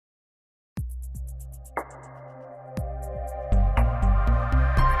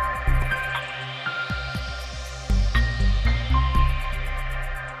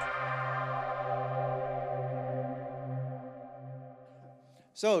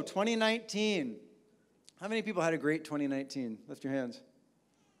So, 2019. How many people had a great 2019? Lift your hands.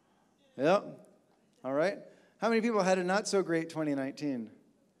 Yep. All right. How many people had a not so great 2019?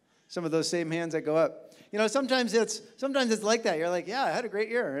 Some of those same hands that go up. You know, sometimes it's like that. You're like, yeah, I had a great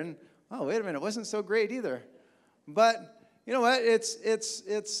year, and oh, wait a minute, it wasn't so great either. But you know what?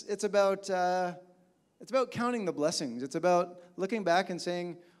 It's about counting the blessings. It's about looking back and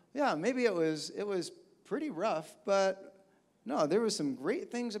saying, yeah, maybe it was pretty rough, but no, there were some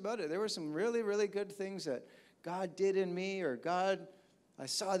great things about it. There were some really, really good things that God did in me, or God, I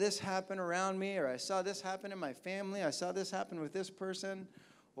saw this happen around me, or I saw this happen in my family, I saw this happen with this person,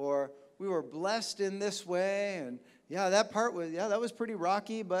 or we were blessed in this way, and yeah, that was pretty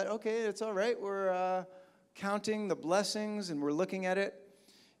rocky, but okay, it's all right. We're counting the blessings, and we're looking at it.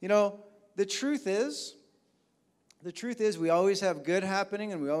 You know, the truth is we always have good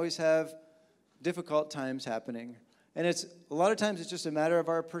happening, and we always have difficult times happening. And a lot of times it's just a matter of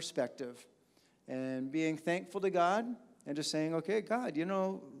our perspective and being thankful to God and just saying, okay, God, you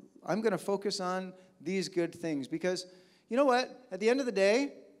know, I'm going to focus on these good things because, you know what? At the end of the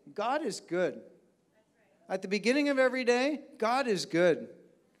day, God is good. At the beginning of every day, God is good.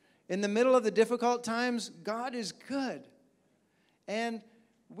 In the middle of the difficult times, God is good. And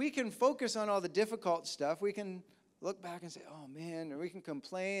we can focus on all the difficult stuff. We can look back and say, oh, man, or we can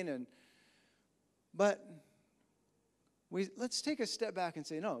complain. But let's take a step back and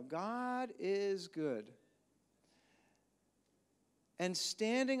say, no, God is good. And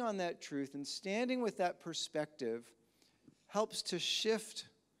standing on that truth and standing with that perspective helps to shift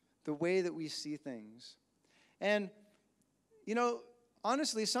the way that we see things. And, you know,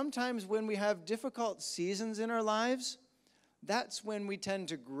 honestly, sometimes when we have difficult seasons in our lives, that's when we tend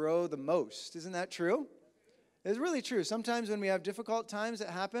to grow the most. Isn't that true? It's really true. Sometimes when we have difficult times that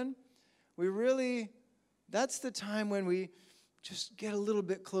happen, that's the time when we just get a little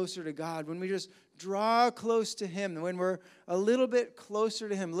bit closer to God, when we just draw close to Him, when we're a little bit closer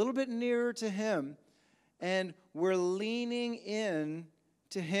to Him, a little bit nearer to Him, and we're leaning in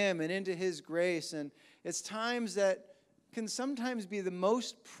to Him and into His grace. And it's times that can sometimes be the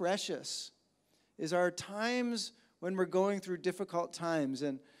most precious is our times when we're going through difficult times.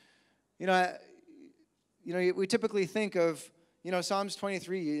 And, we typically think of, Psalms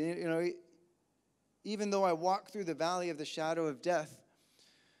 23, even though I walk through the valley of the shadow of death,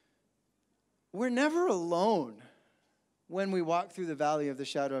 we're never alone when we walk through the valley of the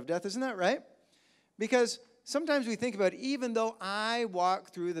shadow of death. Isn't that right? Because sometimes we think about, even though I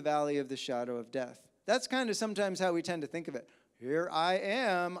walk through the valley of the shadow of death. That's kind of sometimes how we tend to think of it. Here I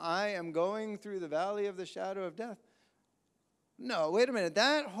am going through the valley of the shadow of death. No, wait a minute.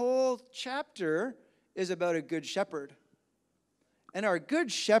 That whole chapter is about a good shepherd. And our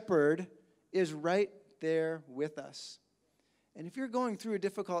good shepherd is right there with us. And if you're going through a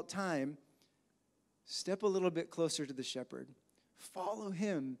difficult time, step a little bit closer to the shepherd. Follow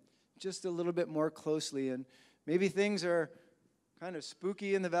him just a little bit more closely. And maybe things are kind of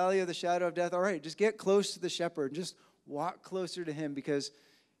spooky in the valley of the shadow of death. All right, just get close to the shepherd. Just walk closer to him because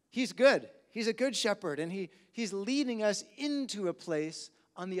he's good. He's a good shepherd, and he's leading us into a place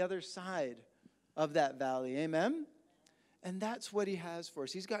on the other side of that valley. Amen? And that's what he has for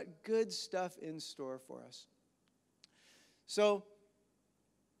us. He's got good stuff in store for us. So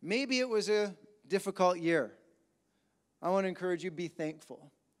maybe it was a difficult year. I want to encourage you, be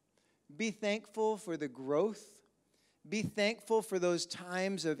thankful. Be thankful for the growth. Be thankful for those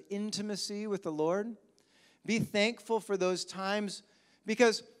times of intimacy with the Lord. Be thankful for those times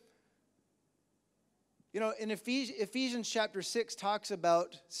because, in Ephesians chapter 6 talks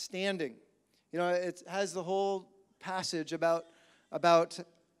about standing. It has the whole passage about the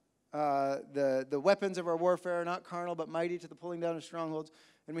weapons of our warfare are not carnal but mighty to the pulling down of strongholds,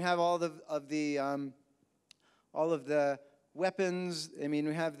 and we have all of the weapons. I mean,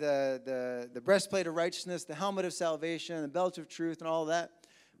 we have the breastplate of righteousness, the helmet of salvation, the belt of truth, and all of that.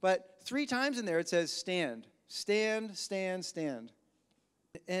 But 3 times in there it says stand, stand, stand, stand,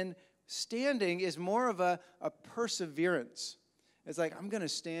 and standing is more of a perseverance. It's like, I'm going to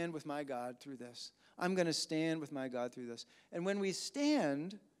stand with my God through this. I'm going to stand with my God through this. And when we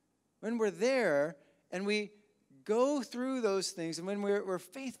stand, when we're there and we go through those things, and when we're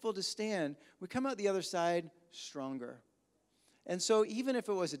faithful to stand, we come out the other side stronger. And so even if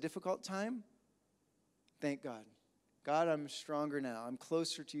it was a difficult time, thank God. God, I'm stronger now. I'm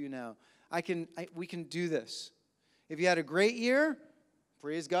closer to you now. We can do this. If you had a great year,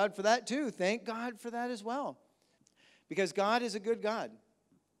 praise God for that too. Thank God for that as well. Because God is a good God.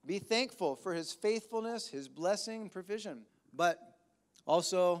 Be thankful for his faithfulness, his blessing, and provision. But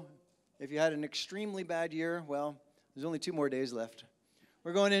also, if you had an extremely bad year, well, there's only 2 more days left.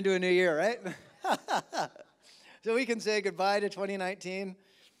 We're going into a new year, right? So we can say goodbye to 2019,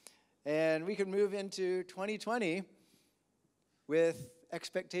 and we can move into 2020 with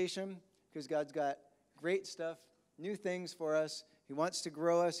expectation, because God's got great stuff, new things for us. He wants to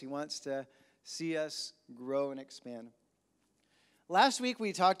grow us. He wants to see us grow and expand. Last week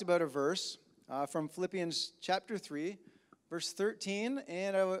we talked about a verse from Philippians chapter 3, verse 13,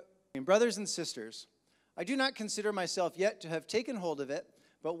 and brothers and sisters, I do not consider myself yet to have taken hold of it,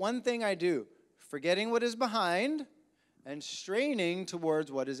 but one thing I do, forgetting what is behind and straining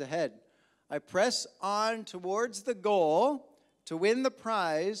towards what is ahead. I press on towards the goal to win the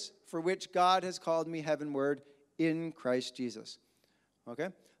prize for which God has called me heavenward in Christ Jesus. Okay?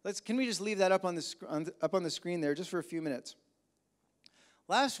 Can we just leave that up on the screen there just for a few minutes?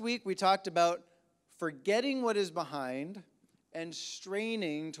 Last week we talked about forgetting what is behind and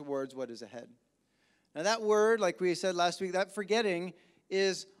straining towards what is ahead. Now that word, like we said last week, that forgetting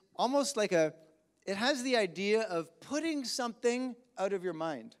is almost like it has the idea of putting something out of your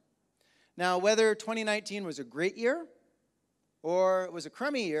mind. Now, whether 2019 was a great year or it was a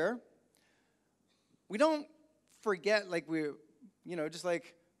crummy year, we don't forget like we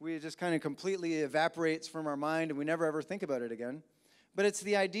just kind of completely evaporates from our mind and we never ever think about it again. But it's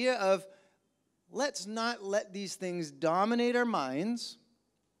the idea of let's not let these things dominate our minds,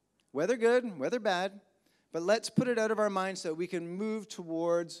 whether good, whether bad, but let's put it out of our minds so that we can move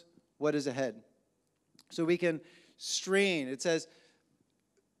towards what is ahead. So we can strain. It says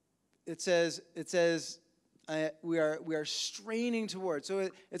we are straining towards. So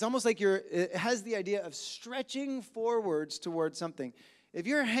it's almost like it has the idea of stretching forwards towards something. If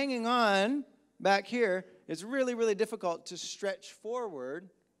you're hanging on back here, it's really, really difficult to stretch forward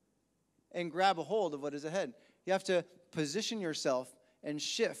and grab a hold of what is ahead. You have to position yourself and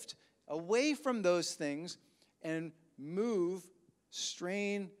shift away from those things and move,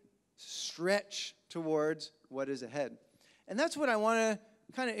 strain, stretch towards what is ahead. And that's what I want to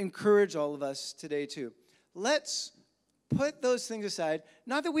kind of encourage all of us today too. Let's put those things aside.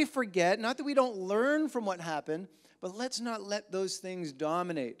 Not that we forget, not that we don't learn from what happened, but let's not let those things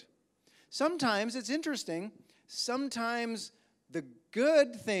dominate. Sometimes, it's interesting, sometimes the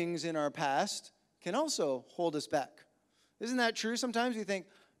good things in our past can also hold us back. Isn't that true? Sometimes we think,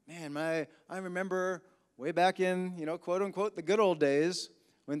 man, I remember way back in, quote unquote, the good old days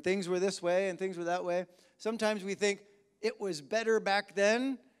when things were this way and things were that way. Sometimes we think it was better back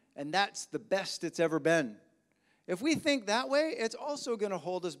then and that's the best it's ever been. If we think that way, it's also going to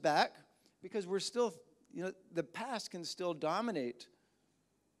hold us back because we're still, the past can still dominate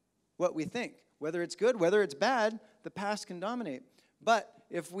what we think. Whether it's good, whether it's bad, the past can dominate. But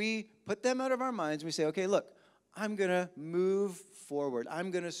if we put them out of our minds, we say, okay, look, I'm going to move forward.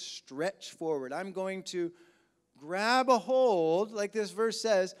 I'm going to stretch forward. I'm going to grab a hold, like this verse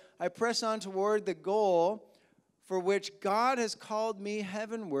says, I press on toward the goal for which God has called me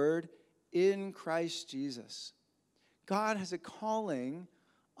heavenward in Christ Jesus. God has a calling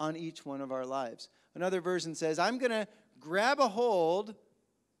on each one of our lives. Another version says, I'm going to grab a hold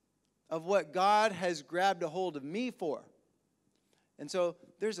of what God has grabbed a hold of me for. And so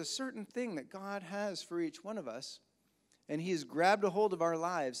there's a certain thing that God has for each one of us, and he has grabbed a hold of our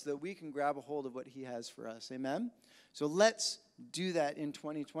lives so that we can grab a hold of what he has for us. Amen? So let's do that in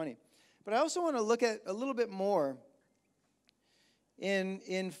 2020. But I also want to look at a little bit more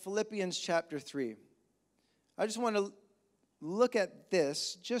in Philippians chapter 3. I just want to look at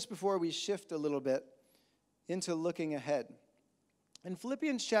this just before we shift a little bit into looking ahead. In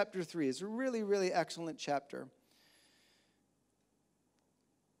Philippians chapter 3, it's a really, really excellent chapter.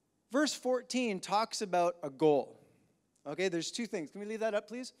 Verse 14 talks about a goal. Okay, there's two things. Can we leave that up,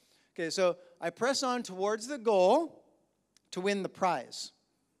 please? Okay, so I press on towards the goal to win the prize.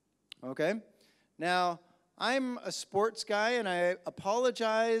 Okay? Now, I'm a sports guy, and I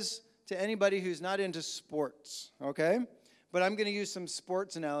apologize to anybody who's not into sports, okay? But I'm going to use some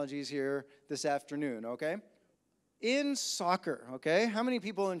sports analogies here this afternoon, okay? In soccer, okay, how many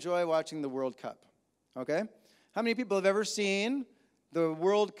people enjoy watching the World Cup, okay? How many people have ever seen the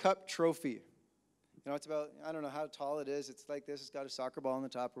World Cup trophy? It's about, I don't know how tall it is. It's like this. It's got a soccer ball on the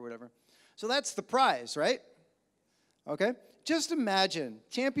top or whatever. So that's the prize, right? Okay? Just imagine,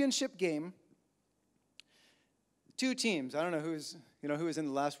 championship game, two teams. I don't know who was in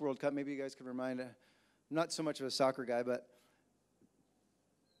the last World Cup. Maybe you guys could remind. I'm not so much of a soccer guy, but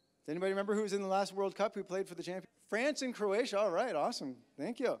does anybody remember who was in the last World Cup who played for the champion? France and Croatia. All right, awesome.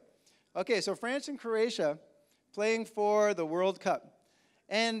 Thank you. Okay, so France and Croatia playing for the World Cup.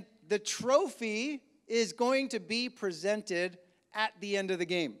 And the trophy is going to be presented at the end of the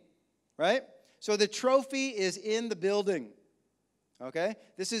game, right? So the trophy is in the building, Okay?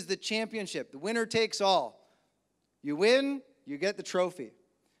 This is the championship. The winner takes all. You win, you get the trophy.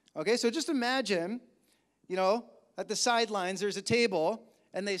 Okay, so just imagine, at the sidelines there's a table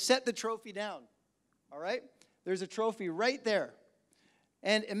and they set the trophy down. All right? There's a trophy right there.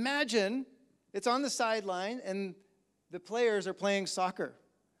 And imagine it's on the sideline and the players are playing soccer,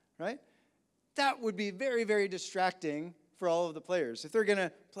 right? That would be very, very distracting for all of the players. If they're going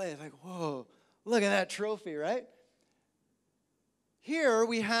to play, it's like, whoa, look at that trophy, right? Here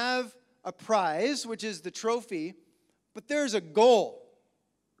we have a prize, which is the trophy, but there's a goal.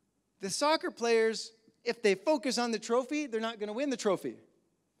 The soccer players, if they focus on the trophy, they're not going to win the trophy.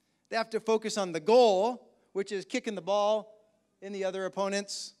 They have to focus on the goal, which is kicking the ball in the other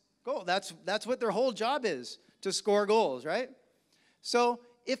opponent's goal. That's what their whole job is, to score goals, right? So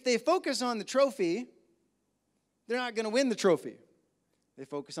if they focus on the trophy, they're not going to win the trophy. They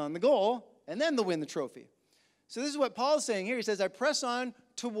focus on the goal, and then they'll win the trophy. So this is what Paul's saying here. He says, I press on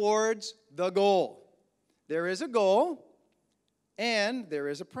towards the goal. There is a goal, and there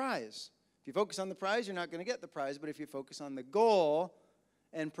is a prize. If you focus on the prize, you're not going to get the prize. But if you focus on the goal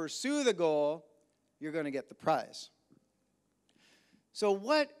and pursue the goal, you're going to get the prize. So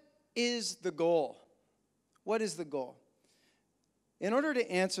what is the goal? What is the goal? In order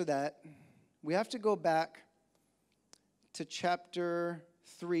to answer that, we have to go back to chapter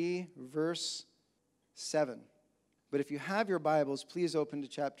 3, verse 7. But if you have your Bibles, please open to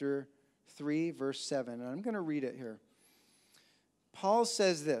chapter 3, verse 7. And I'm going to read it here. Paul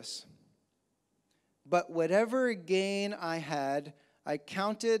says this, but whatever gain I had, I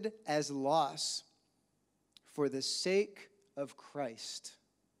counted as loss for the sake of Christ.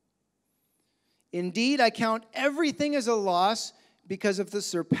 Indeed, I count everything as a loss because of the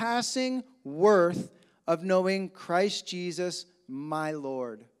surpassing worth of knowing Christ Jesus, my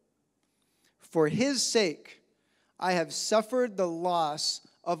Lord. For his sake, I have suffered the loss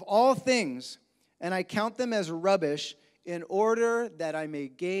of all things, and I count them as rubbish in order that I may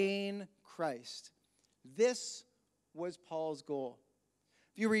gain Christ. This was Paul's goal.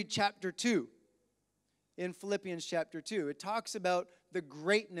 If you read chapter 2, in Philippians chapter 2, it talks about the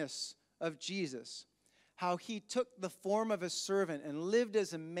greatness of Jesus, how he took the form of a servant and lived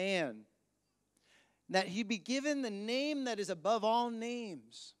as a man, that he be given the name that is above all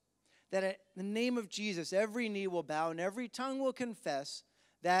names, that at the name of Jesus every knee will bow and every tongue will confess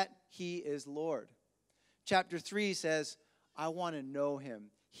that he is Lord. Chapter 3 says, I want to know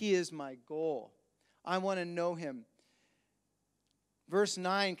him. He is my goal. I want to know him. Verse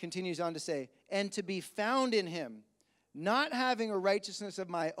 9 continues on to say, and to be found in him, not having a righteousness of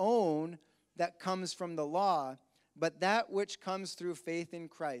my own that comes from the law, but that which comes through faith in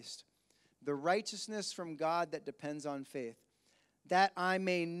Christ, the righteousness from God that depends on faith, that I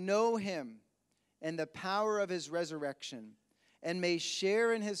may know him and the power of his resurrection, and may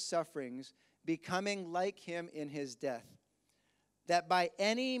share in his sufferings, becoming like him in his death, that by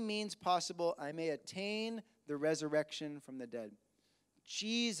any means possible I may attain the resurrection from the dead.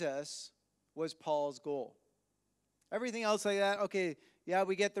 Jesus was Paul's goal. Everything else like that, okay, yeah,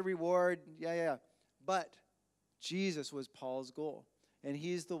 we get the reward, yeah. But Jesus was Paul's goal. And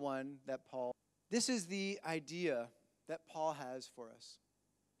he's the one that this is the idea that Paul has for us.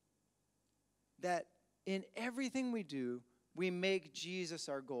 That in everything we do, we make Jesus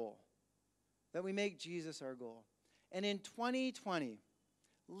our goal. That we make Jesus our goal. And in 2020,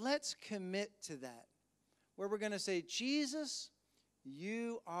 let's commit to that. Where we're going to say, Jesus,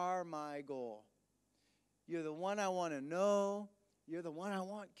 you are my goal. You're the one I want to know. You're the one I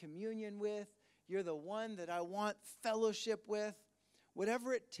want communion with. You're the one that I want fellowship with.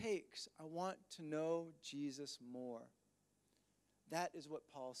 Whatever it takes, I want to know Jesus more. That is what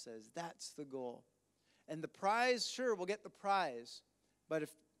Paul says. That's the goal. And the prize, sure, we'll get the prize. But if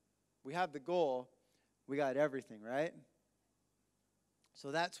we have the goal, we got everything, right?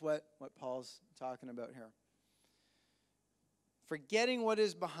 So that's what Paul's talking about here. Forgetting what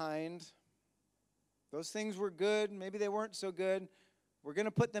is behind. Those things were good. Maybe they weren't so good. We're going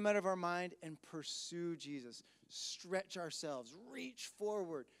to put them out of our mind and pursue Jesus. Stretch ourselves. Reach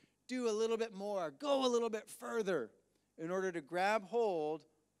forward. Do a little bit more. Go a little bit further in order to grab hold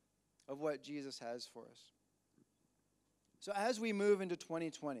of what Jesus has for us. So as we move into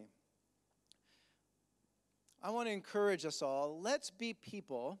 2020, I want to encourage us all. Let's be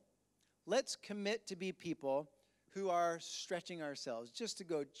people. Let's commit to be people who are stretching ourselves just to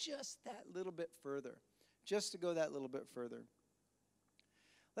go just that little bit further. Just to go that little bit further.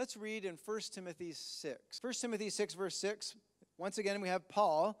 Let's read in 1 Timothy 6. 1 Timothy 6, verse 6. Once again, we have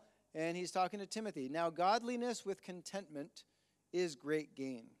Paul, and he's talking to Timothy. Now, godliness with contentment is great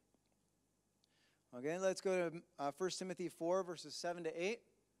gain. Okay, let's go to 1 Timothy 4, verses 7 to 8.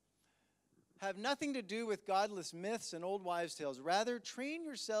 Have nothing to do with godless myths and old wives' tales. Rather, train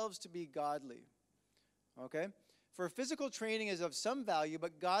yourselves to be godly. Okay? For physical training is of some value,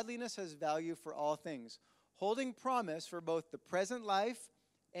 but godliness has value for all things, holding promise for both the present life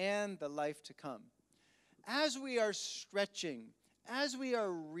and the life to come. As we are stretching, as we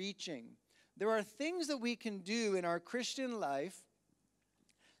are reaching, there are things that we can do in our Christian life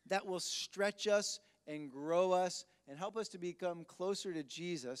that will stretch us and grow us and help us to become closer to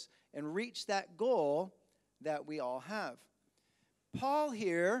Jesus and reach that goal that we all have. Paul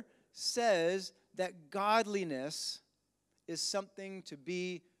here says that godliness is something to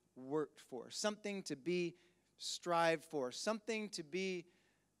be worked for, something to be strived for, something to be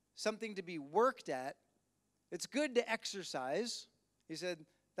worked at. It's good to exercise. He said,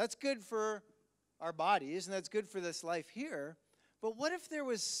 that's good for our bodies and that's good for this life here. But what if there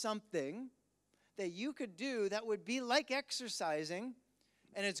was something that you could do that would be like exercising,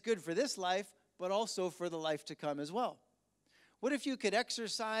 and it's good for this life, but also for the life to come as well? What if you could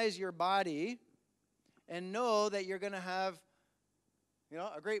exercise your body and know that you're going to have,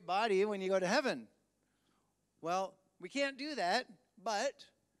 a great body when you go to heaven? Well, we can't do that, but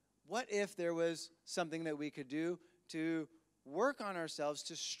what if there was something that we could do to work on ourselves,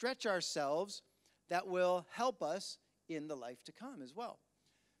 to stretch ourselves, that will help us in the life to come as well?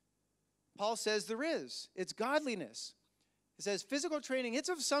 Paul says there is. It's godliness. He says physical training, it's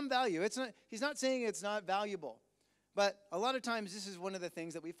of some value. He's not saying it's not valuable. But a lot of times this is one of the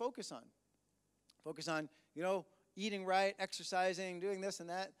things that we focus on. Focus on, eating right, exercising, doing this and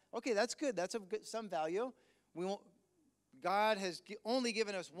that. Okay, that's good. That's of some value. God has only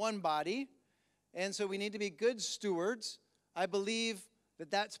given us one body, and so we need to be good stewards. I believe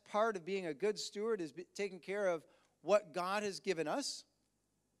that that's part of being a good steward, is taking care of what God has given us.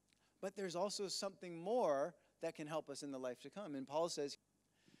 But there's also something more that can help us in the life to come. And Paul says,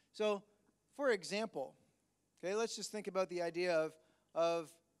 so, for example, okay, let's just think about the idea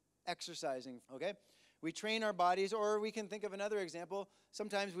of exercising, okay? We train our bodies, or we can think of another example.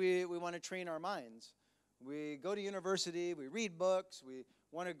 Sometimes we want to train our minds. We go to university, we read books, we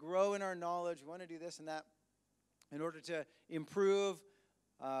want to grow in our knowledge, we want to do this and that in order to improve,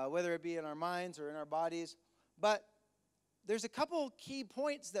 whether it be in our minds or in our bodies. But there's a couple key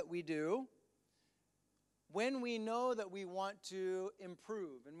points that we do when we know that we want to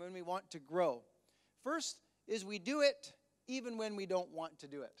improve and when we want to grow. First is we do it even when we don't want to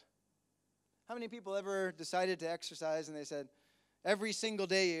do it. How many people ever decided to exercise and they said, every single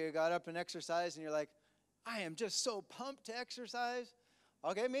day you got up and exercised and you're like, I am just so pumped to exercise?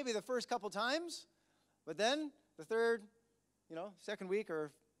 Okay, maybe the first couple times, but then the second week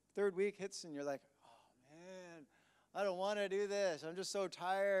or third week hits and you're like, I don't want to do this. I'm just so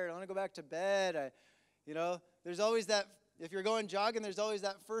tired. I want to go back to bed. There's always that, if you're going jogging, there's always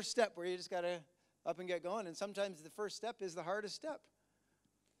that first step where you just got to up and get going. And sometimes the first step is the hardest step.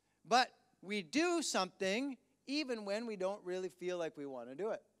 But we do something even when we don't really feel like we want to do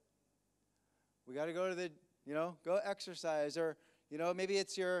it. We got to go to go exercise. Or, maybe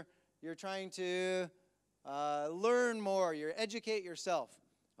it's you're trying to learn more. You educate yourself.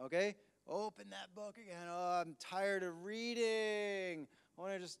 Okay? Open that book again. Oh, I'm tired of reading. I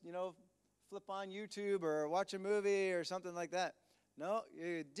want to just, flip on YouTube or watch a movie or something like that. No,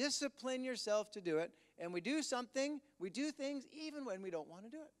 you discipline yourself to do it. And we do things even when we don't want to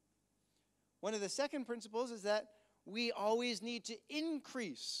do it. One of the second principles is that we always need to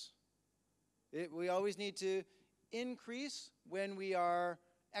increase. We always need to increase when we are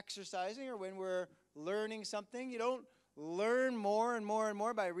exercising or when we're learning something. You don't learn more and more and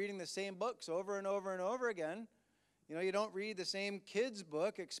more by reading the same books over and over and over again. You don't read the same kid's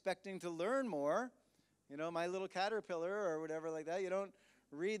book expecting to learn more. My Little Caterpillar or whatever like that. You don't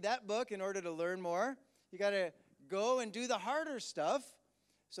read that book in order to learn more. You got to go and do the harder stuff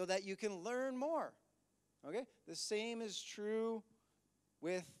so that you can learn more. Okay? The same is true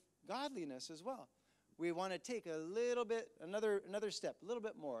with godliness as well. We want to take a little bit, another step, a little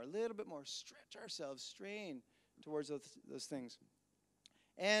bit more, stretch ourselves, strain towards those things.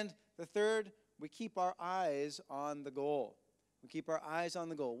 And the third, we keep our eyes on the goal. We keep our eyes on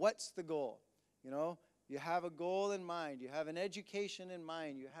the goal. What's the goal? You have a goal in mind. You have an education in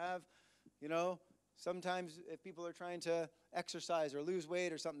mind. You have, sometimes if people are trying to exercise or lose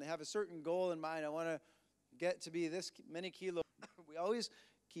weight or something, they have a certain goal in mind. I want to get to be this many kilos. We always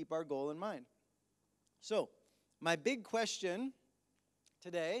keep our goal in mind. So, my big question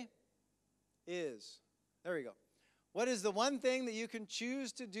today is, there we go. What is the one thing that you can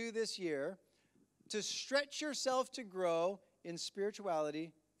choose to do this year to stretch yourself to grow in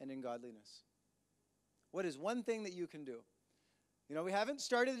spirituality and in godliness? What is one thing that you can do? You know, we haven't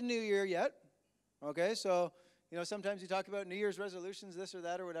started the new year yet. Okay, so, you know, sometimes you talk about New Year's resolutions, this or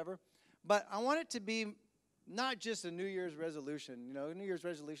that or whatever. But I want it to be not just a New Year's resolution. You know, New Year's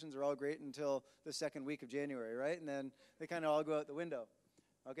resolutions are all great until the second week of January, right? And then they kind of all go out the window.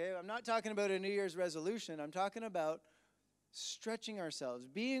 Okay, I'm not talking about a New Year's resolution. I'm talking about stretching ourselves,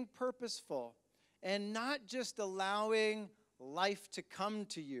 being purposeful, and not just allowing life to come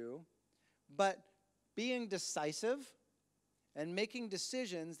to you, but being decisive and making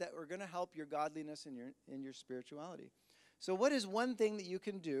decisions that are going to help your godliness and your spirituality. So what is one thing that you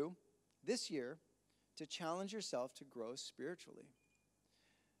can do this year to challenge yourself to grow spiritually?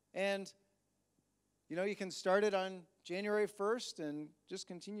 And, you know, you can start it on January 1st and just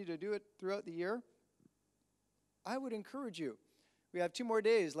continue to do it throughout the year. I would encourage you. We have 2 more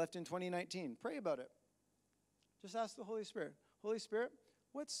days left in 2019. Pray about it. Just ask the Holy Spirit. Holy Spirit,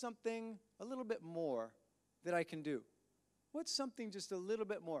 what's something a little bit more that I can do? What's something just a little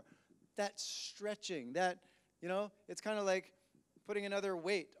bit more? That stretching, that, you know, it's kind of like putting another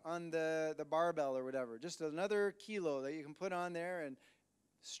weight on the barbell or whatever. Just another kilo that you can put on there and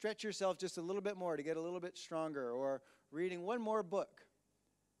stretch yourself just a little bit more to get a little bit stronger, or reading one more book,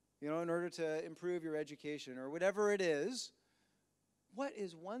 you know, in order to improve your education or whatever it is. What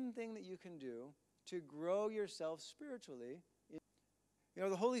is one thing that you can do to grow yourself spiritually? You know,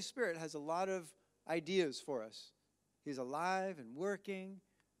 the Holy Spirit has a lot of ideas for us. He's alive and working.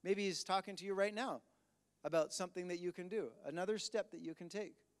 Maybe he's talking to you right now about something that you can do, another step that you can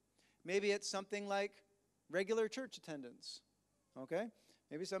take. Maybe it's something like regular church attendance, okay?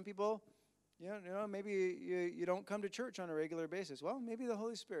 Maybe some people, you know, maybe you don't come to church on a regular basis. Well, maybe the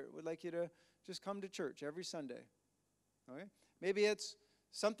Holy Spirit would like you to just come to church every Sunday, okay? Maybe it's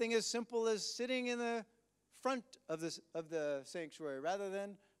something as simple as sitting in the front of the sanctuary rather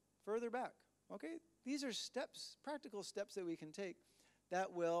than further back, okay? These are steps, practical steps that we can take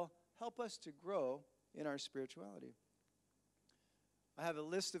that will help us to grow in our spirituality. I have a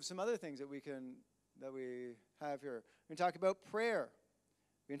list of some other things that we have here. We can talk about prayer.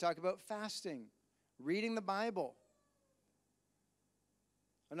 We can talk about fasting, reading the Bible.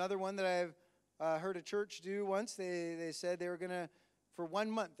 Another one that I've heard a church do once, they said they were going to, for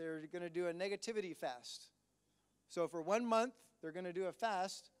 1 month, they were going to do a negativity fast. So for 1 month, they're going to do a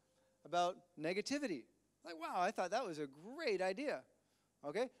fast about negativity. Like, wow, I thought that was a great idea.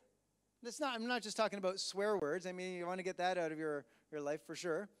 Okay? I'm not just talking about swear words. I mean, you want to get that out of your life for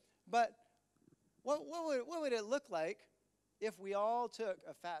sure. But what would it look like if we all took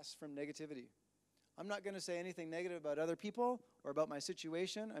a fast from negativity? I'm not going to say anything negative about other people or about my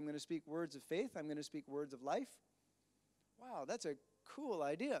situation. I'm going to speak words of faith. I'm going to speak words of life. Wow, that's a cool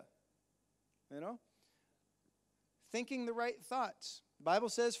idea. You know? Thinking the right thoughts. The Bible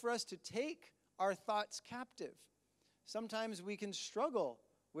says for us to take our thoughts captive. Sometimes we can struggle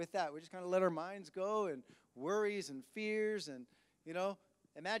with that. We just kind of let our minds go, and worries and fears and, you know,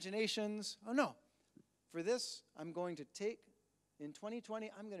 imaginations. Oh, no. For this, I'm going to take, in 2020,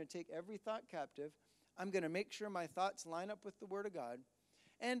 I'm going to take every thought captive. I'm going to make sure my thoughts line up with the Word of God.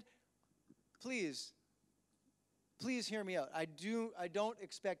 And please hear me out. I don't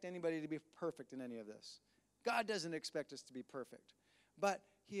expect anybody to be perfect in any of this. God doesn't expect us to be perfect. But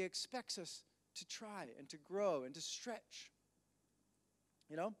he expects us to try and to grow and to stretch.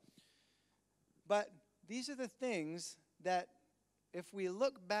 You know? But these are the things that if we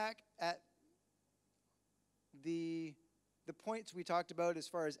look back at the points we talked about as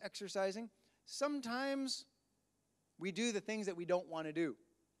far as exercising, sometimes we do the things that we don't want to do.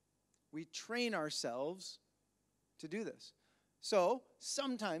 We train ourselves to do this. So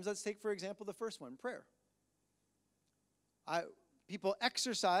sometimes, let's take, for example, the first one, prayer. People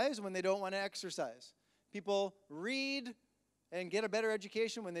exercise when they don't want to exercise. People read and get a better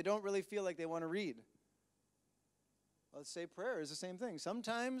education when they don't really feel like they want to read. Let's say prayer is the same thing.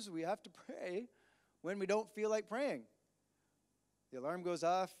 Sometimes we have to pray when we don't feel like praying. The alarm goes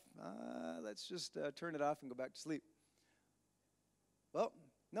off. Let's just turn it off and go back to sleep. Well,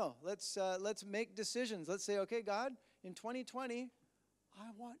 no. Let's make decisions. Let's say, okay, God, in 2020, I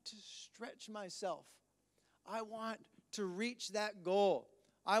want to stretch myself. I want to reach that goal.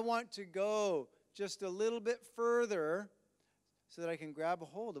 I want to go just a little bit further so that I can grab a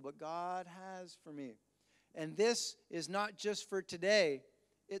hold of what God has for me. And this is not just for today,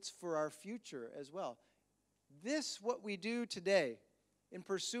 it's for our future as well. This, what we do today in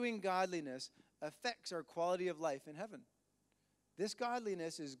pursuing godliness, affects our quality of life in heaven. This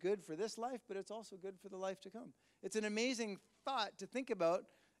godliness is good for this life, but it's also good for the life to come. It's an amazing thought to think about,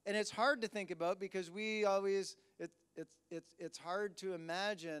 and it's hard to think about because we always, it's hard to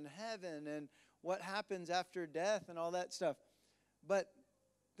imagine heaven and what happens after death and all that stuff. But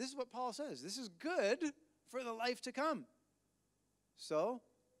this is what Paul says. This is good for the life to come. So,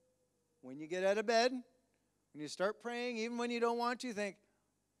 when you get out of bed, when you start praying, even when you don't want to, think,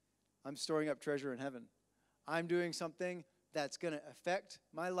 I'm storing up treasure in heaven. I'm doing something that's going to affect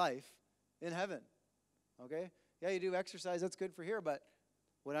my life in heaven. Okay? Yeah, you do exercise, that's good for here, but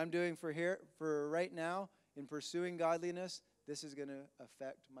what I'm doing for here, for right now, in pursuing godliness, this is going to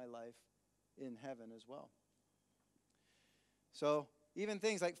affect my life in heaven as well. So, even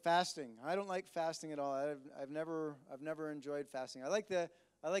things like fasting. I don't like fasting at all. I've never enjoyed fasting. I like the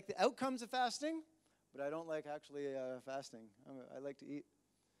outcomes of fasting, but I don't like actually fasting. I like to eat.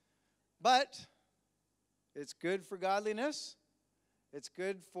 But it's good for godliness. It's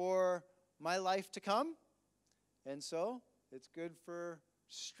good for my life to come. And so it's good for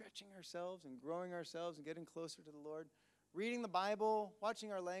stretching ourselves and growing ourselves and getting closer to the Lord. Reading the Bible,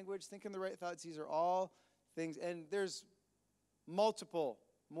 watching our language, thinking the right thoughts. These are all things. And there's multiple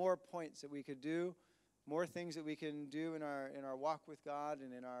more points that we could do, more things that we can do in our walk with God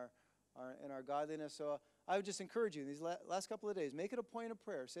and in our godliness. So I would just encourage you in these last couple of days, make it a point of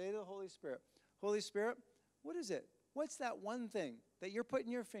prayer. Say to the Holy Spirit, Holy Spirit, what is it? What's that one thing that you're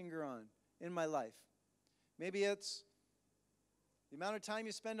putting your finger on in my life? Maybe it's the amount of time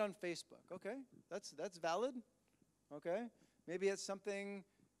you spend on Facebook. Okay, that's valid. Okay, maybe it's something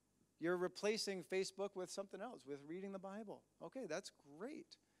you're replacing Facebook with something else, with reading the Bible. Okay, that's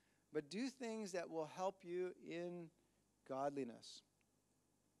great. But do things that will help you in godliness.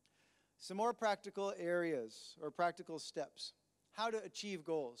 Some more practical areas or practical steps. How to achieve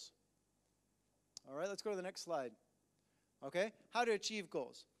goals. All right, let's go to the next slide. Okay, how to achieve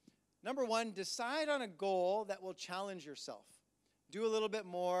goals. Number one, decide on a goal that will challenge yourself. Do a little bit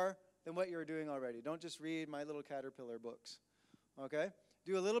more than what you're doing already. Don't just read My Little Caterpillar books. Okay?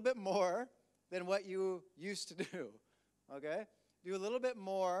 Do a little bit more than what you used to do. Okay? Do a little bit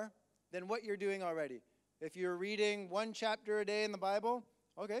more than what you're doing already. If you're reading 1 chapter a day in the Bible,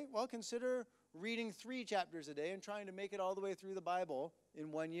 okay, well, consider reading 3 chapters a day and trying to make it all the way through the Bible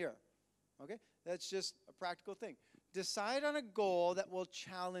in 1 year. Okay? That's just a practical thing. Decide on a goal that will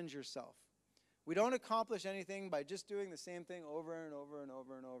challenge yourself. We don't accomplish anything by just doing the same thing over and over and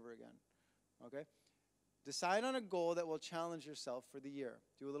over and over again. Okay? Decide on a goal that will challenge yourself for the year.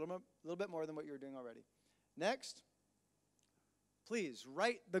 Do a little bit more than what you're doing already. Next, please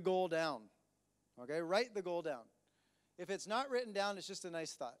write the goal down. Okay? Write the goal down. If it's not written down, it's just a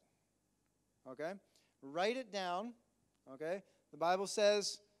nice thought. Okay? Write it down. Okay? The Bible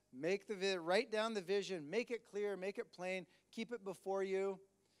says, write down the vision, make it clear, make it plain, keep it before you.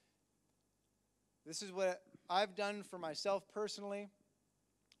 This is what I've done for myself personally.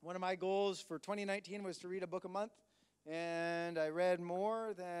 One of my goals for 2019 was to read a book a month, and I read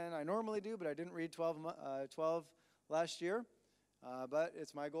more than I normally do, but I didn't read 12 last year. But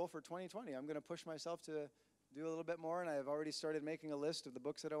it's my goal for 2020. I'm going to push myself to do a little bit more, and I've already started making a list of the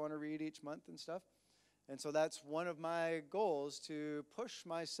books that I want to read each month and stuff. And so that's one of my goals, to push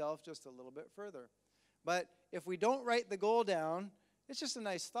myself just a little bit further. But if we don't write the goal down, it's just a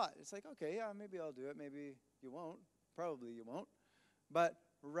nice thought. It's like, okay, yeah, maybe I'll do it. Maybe you won't. Probably you won't. But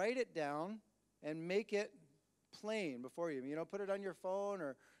write it down and make it plain before you. You know, put it on your phone,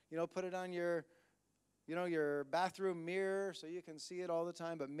 or, you know, put it on your bathroom mirror so you can see it all the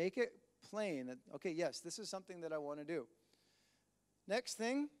time. But make it plain that, okay, yes, this is something that I want to do. Next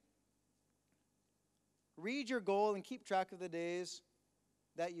thing, read your goal and keep track of the days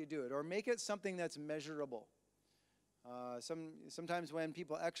that you do it, or make it something that's measurable. Sometimes when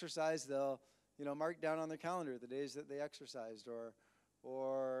people exercise, they'll, mark down on their calendar the days that they exercised,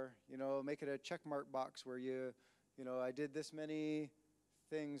 or make it a check mark box where I did this many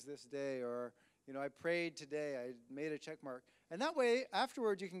things this day, or I prayed today, I made a check mark. And that way,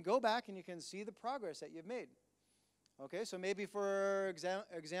 afterwards, you can go back and you can see the progress that you've made. Okay, so maybe for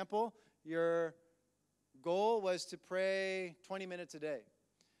example, your goal was to pray 20 minutes a day.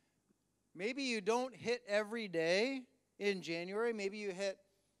 Maybe you don't hit every day in January. Maybe you hit,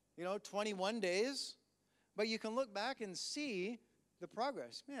 21 days. But you can look back and see the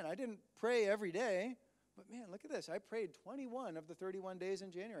progress. Man, I didn't pray every day, but man, look at this. I prayed 21 of the 31 days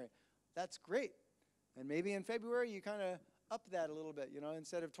in January. That's great. And maybe in February you kind of up that a little bit.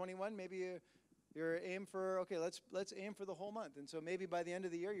 Instead of 21, maybe you're aim for, okay, let's aim for the whole month. And so maybe by the end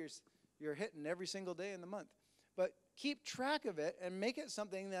of the year you're hitting every single day in the month. But keep track of it and make it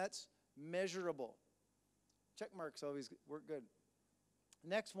something that's measurable. Check marks always work good.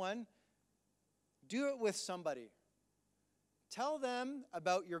 Next one, do it with somebody. Tell them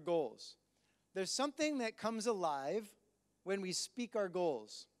about your goals. There's something that comes alive when we speak our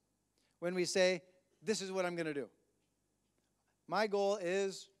goals. when we say, this is what I'm going to do. My goal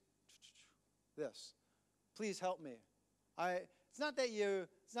is this. Please help me. It's not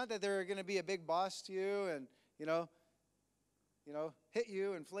that they're going to be a big boss to you and, hit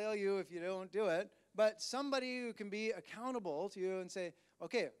you and flail you if you don't do it, but somebody who can be accountable to you and say,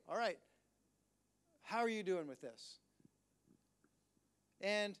 okay, all right, how are you doing with this?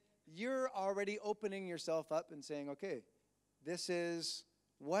 And you're already opening yourself up and saying, okay, this is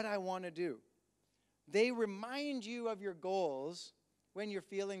what I want to do. They remind you of your goals when you're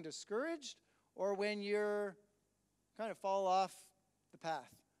feeling discouraged or when you're kind of fall off the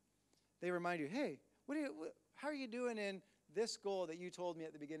path. They remind you, hey, how are you doing in this goal that you told me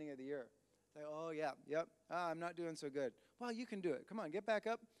at the beginning of the year? Like, oh, yeah, yep, I'm not doing so good. Well, you can do it. Come on, get back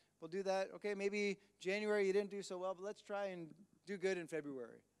up. We'll do that. Okay, maybe January you didn't do so well, but let's try and do good in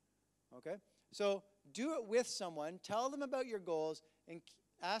February. Okay? So do it with someone. Tell them about your goals and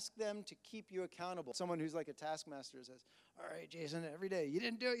ask them to keep you accountable. Someone who's like a taskmaster says, all right, Jason, every day, you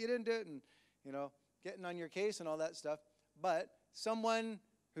didn't do it, and, getting on your case and all that stuff. But someone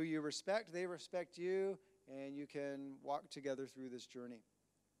who you respect, they respect you, and you can walk together through this journey.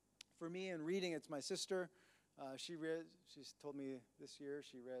 For me, in reading, it's my sister. She's told me this year,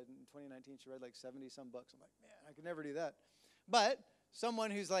 in 2019, she read like 70-some books. I'm like, man, I could never do that. But someone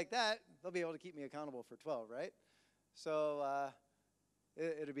who's like that, they'll be able to keep me accountable for 12, right? So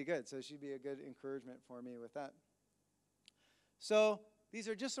it'll be good. So she'd be a good encouragement for me with that. So these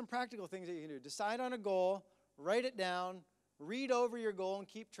are just some practical things that you can do. Decide on a goal, write it down, read over your goal, and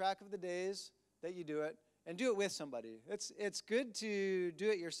keep track of the days that you do it, and do it with somebody. It's good to do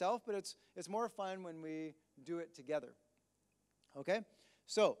it yourself, but it's more fun when we do it together. Okay?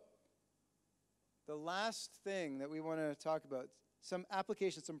 So the last thing that we want to talk about, some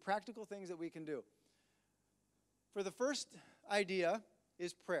applications, some practical things that we can do. For the first idea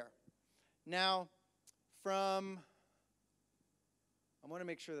is prayer. Now, I want to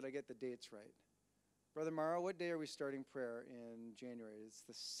make sure that I get the dates right. Brother Morrow, what day are we starting prayer in January? It's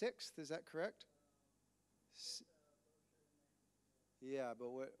the 6th, is that correct? Yeah,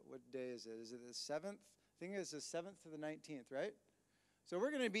 but what day is it? Is it the 7th? I think it's the 7th to the 19th, right? So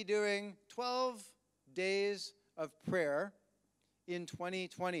we're going to be doing 12 days of prayer in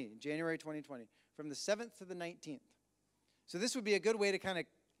 2020, January 2020, from the 7th to the 19th. So this would be a good way to kind of,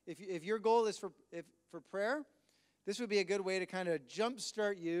 if your goal is for prayer, this would be a good way to kind of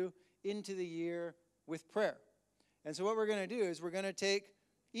jumpstart you into the year with prayer. And so what we're going to do is we're going to take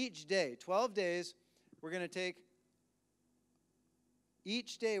each day, 12 days, we're going to take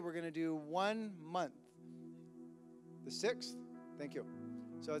each day we're going to do 1 month. The 6th, thank you.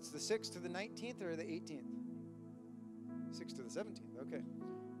 So it's the 6th to the 19th or the 18th? 6th to the 17th, okay.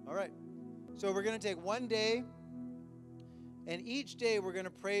 All right. So we're going to take 1 day, and each day we're going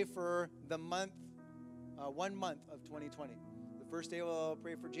to pray for the month, 1 month of 2020. The first day we'll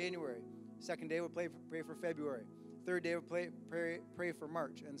pray for January. Second day we'll pray for February. Third day we'll pray for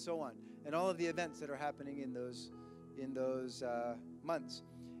March, and so on. And all of the events that are happening in those months.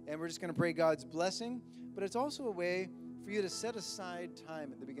 And we're just going to pray God's blessing, but it's also a way for you to set aside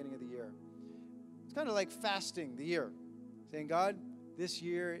time at the beginning of the year. It's kind of like fasting the year, saying, God, this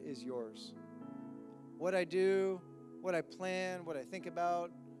year is yours. What I do, what I plan, what I think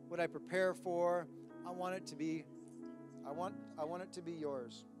about, what I prepare for, I want it to be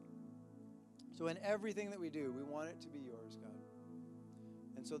yours. So in everything that we do, we want it to be yours, God.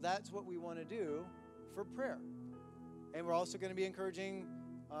 And so that's what we want to do for prayer. And we're also going to be encouraging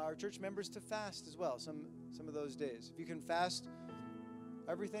our church members to fast as well, some of those days. If you can fast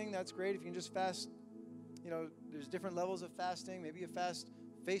everything, that's great. If you can just fast, there's different levels of fasting. Maybe you fast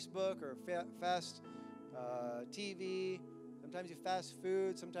Facebook or fast TV. Sometimes you fast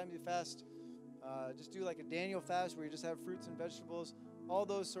food. Sometimes you fast, just do like a Daniel fast where you just have fruits and vegetables. All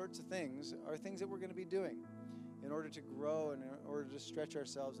those sorts of things are things that we're going to be doing in order to grow and in order to stretch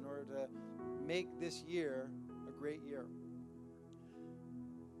ourselves, in order to make this year a great year.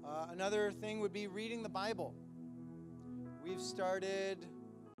 Another thing would be reading the Bible. We've started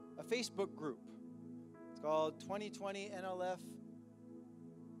a Facebook group. It's called 2020 NLF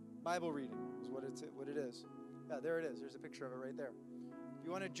Bible Reading is what it is. Yeah, there it is. There's a picture of it right there. If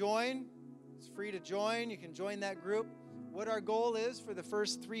you want to join, it's free to join. You can join that group. What our goal is for the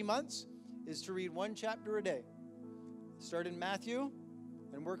first 3 months is to read 1 chapter a day. Start in Matthew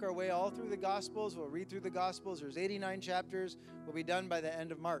and work our way all through the Gospels. We'll read through the Gospels. There's 89 chapters. We'll be done by the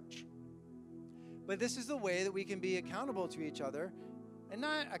end of March. But this is the way that we can be accountable to each other. And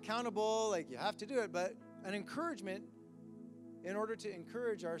not accountable like you have to do it, but an encouragement in order to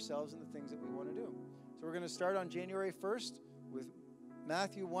encourage ourselves in the things that we want to do. So we're going to start on January 1st with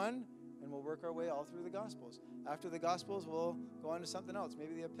Matthew 1, And we'll work our way all through the Gospels. After the Gospels, we'll go on to something else,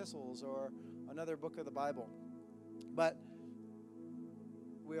 maybe the epistles or another book of the Bible. But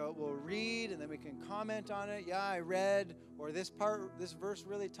we'll read, and then we can comment on it. Yeah, I read, or this verse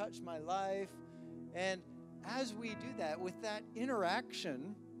really touched my life. And as we do that, with that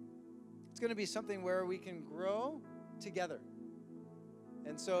interaction, it's going to be something where we can grow together.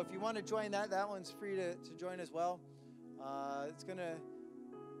 And so if you want to join that one's free to join as well. It's going to,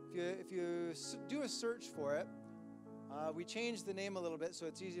 if you do a search for it, we changed the name a little bit so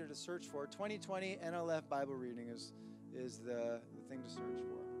it's easier to search for. 2020 NLF Bible Reading is the thing to search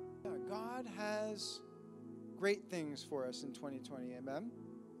for. Yeah, God has great things for us in 2020, amen?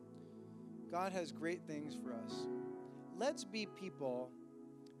 God has great things for us. Let's be people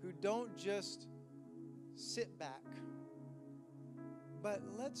who don't just sit back, but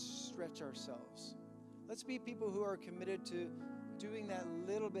let's stretch ourselves. Let's be people who are committed to doing that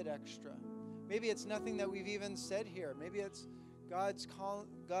little bit extra. Maybe it's nothing that we've even said here. Maybe it's God's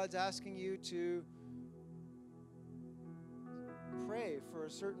asking you to pray for a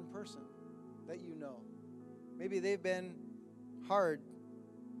certain person that you know. Maybe they've been hard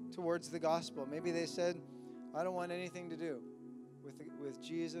towards the gospel. Maybe they said, I don't want anything to do with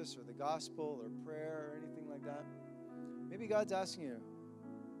Jesus or the gospel or prayer or anything like that. Maybe God's asking you,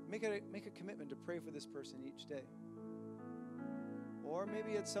 make a commitment to pray for this person each day. Or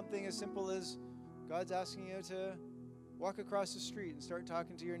maybe it's something as simple as God's asking you to walk across the street and start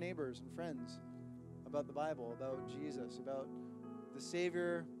talking to your neighbors and friends about the Bible, about Jesus, about the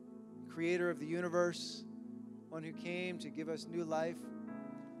Savior, creator of the universe, one who came to give us new life.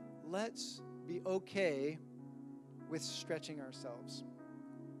 Let's be okay with stretching ourselves.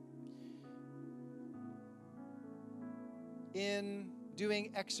 In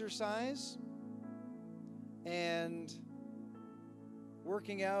doing exercise and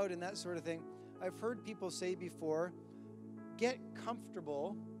working out and that sort of thing, I've heard people say before, get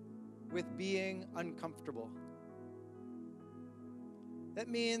comfortable with being uncomfortable. That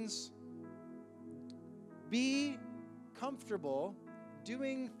means be comfortable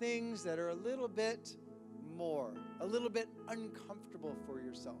doing things that are a little bit more, a little bit uncomfortable for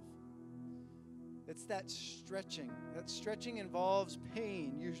yourself. It's that stretching. That stretching involves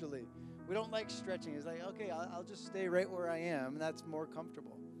pain, usually. We don't like stretching. It's like, okay, I'll just stay right where I am. That's more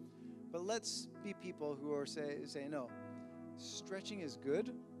comfortable. But let's be people who are say no, stretching is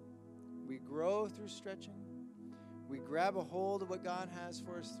good. We grow through stretching. We grab a hold of what God has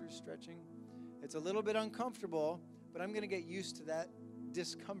for us through stretching. It's a little bit uncomfortable, but I'm going to get used to that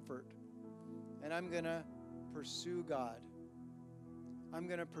discomfort. And I'm going to pursue God. I'm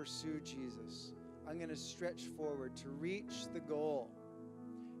going to pursue Jesus. I'm going to stretch forward to reach the goal.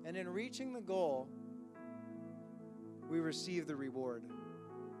 And in reaching the goal, we receive the reward.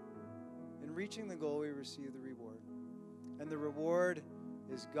 In reaching the goal, we receive the reward. And the reward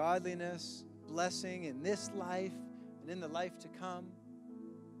is godliness, blessing in this life and in the life to come.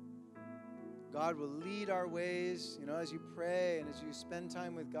 God will lead our ways, as you pray and as you spend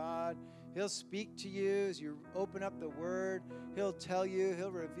time with God. He'll speak to you as you open up the Word. He'll tell you.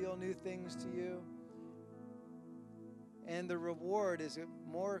 He'll reveal new things to you. And the reward is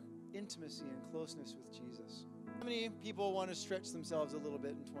more intimacy and closeness with Jesus. How many people want to stretch themselves a little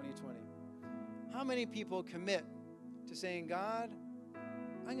bit in 2020? How many people commit to saying, God,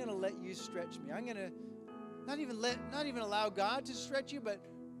 I'm going to let you stretch me. I'm going to not even allow God to stretch you, but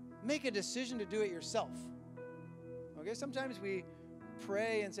make a decision to do it yourself. Okay, sometimes we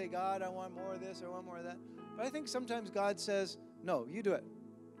pray and say, God, I want more of this, I want more of that. But I think sometimes God says, no, you do it.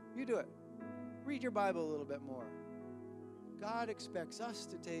 You do it. Read your Bible a little bit more. God expects us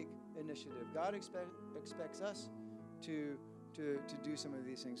to take initiative. God expects us to do some of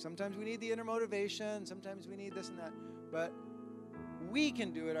these things. Sometimes we need the inner motivation. Sometimes we need this and that. But we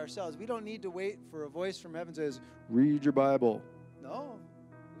can do it ourselves. We don't need to wait for a voice from heaven that says, read your Bible. No.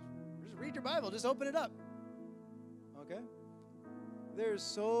 Just read your Bible. Just open it up. Okay? There's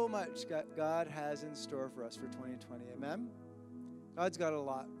so much God has in store for us for 2020. Amen? God's got a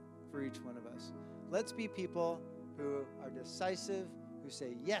lot for each one of us. Let's be people who are decisive, who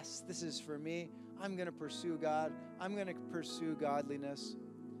say, yes, this is for me. I'm going to pursue God. I'm going to pursue godliness.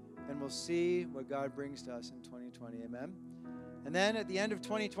 And we'll see what God brings to us in 2020. Amen? And then at the end of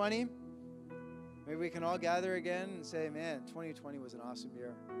 2020, maybe we can all gather again and say, man, 2020 was an awesome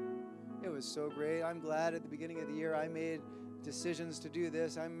year. It was so great. I'm glad at the beginning of the year I made decisions to do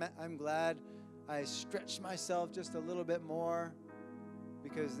this. I'm glad I stretched myself just a little bit more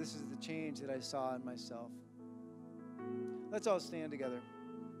because this is the change that I saw in myself. Let's all stand together.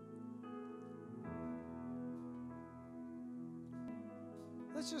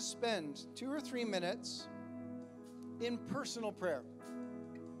 let's just spend 2 or 3 minutes in personal prayer.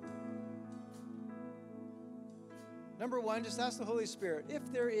 Number one, just ask the Holy Spirit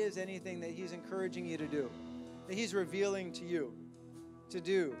if there is anything that He's encouraging you to do, that He's revealing to you to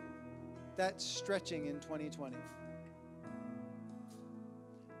do, that's stretching in 2020.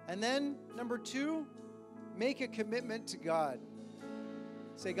 And then, number two, make a commitment to God.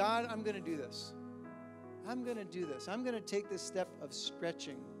 Say, God, I'm going to do this. I'm going to do this. I'm going to take this step of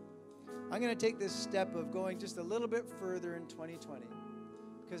stretching. I'm going to take this step of going just a little bit further in 2020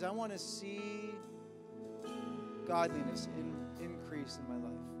 because I want to see godliness increase in my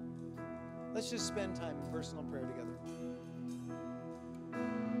life. Let's just spend time in personal prayer together.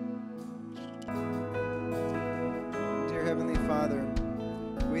 Dear Heavenly Father,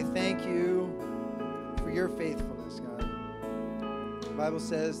 we thank you for your faithfulness, God. The Bible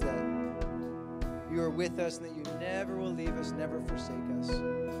says that you are with us and that you never will leave us, never forsake us.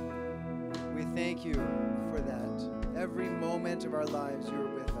 We thank you for that. Every moment of our lives, you are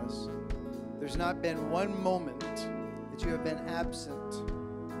with us. There's not been one moment that you have been absent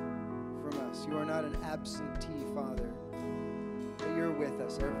from us. You are not an absentee, Father, but you're with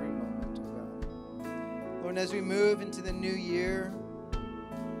us every moment, oh God. Lord, and as we move into the new year,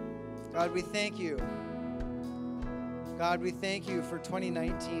 God, we thank you. God, we thank you for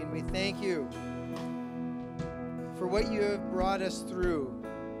 2019. We thank you for what you have brought us through,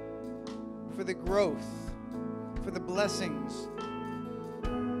 for the growth, for the blessings,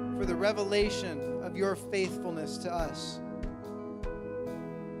 for the revelation of your faithfulness to us.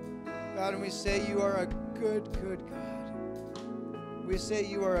 God, and we say you are a good, good God. We say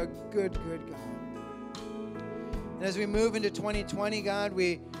you are a good, good God. And as we move into 2020, God,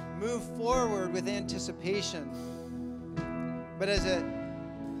 we move forward with anticipation. But as an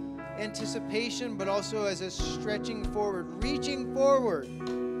anticipation, but also as a stretching forward, reaching forward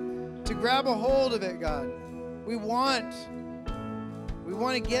to grab a hold of it, God. We want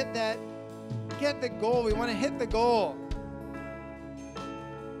to get the goal. We want to hit the goal.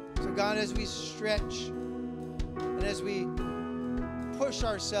 So God, as we stretch and as we push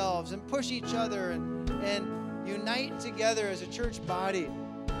ourselves and push each other and unite together as a church body,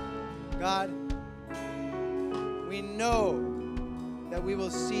 God, we know that we will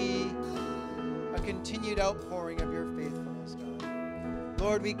see a continued outpouring of your faithfulness, God.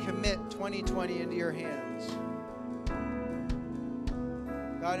 Lord, we commit 2020 into your hands.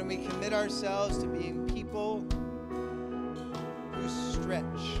 God, and we commit ourselves to being people who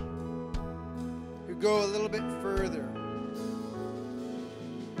stretch, who go a little bit further.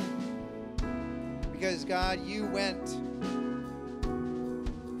 Because, God, you went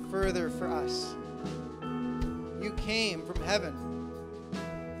further for us. You came from heaven.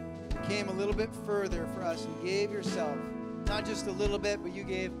 You came a little bit further for us and gave yourself, not just a little bit, but you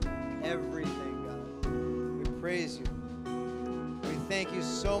gave everything, God. We praise you. We thank you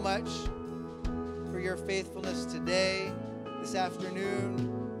so much for your faithfulness today, this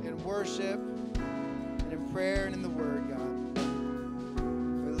afternoon, in worship, and in prayer, and in the Word, God.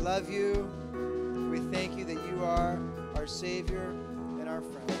 We love you. We thank you that you are our Savior and our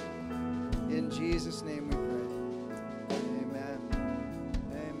friend. In Jesus' name we pray.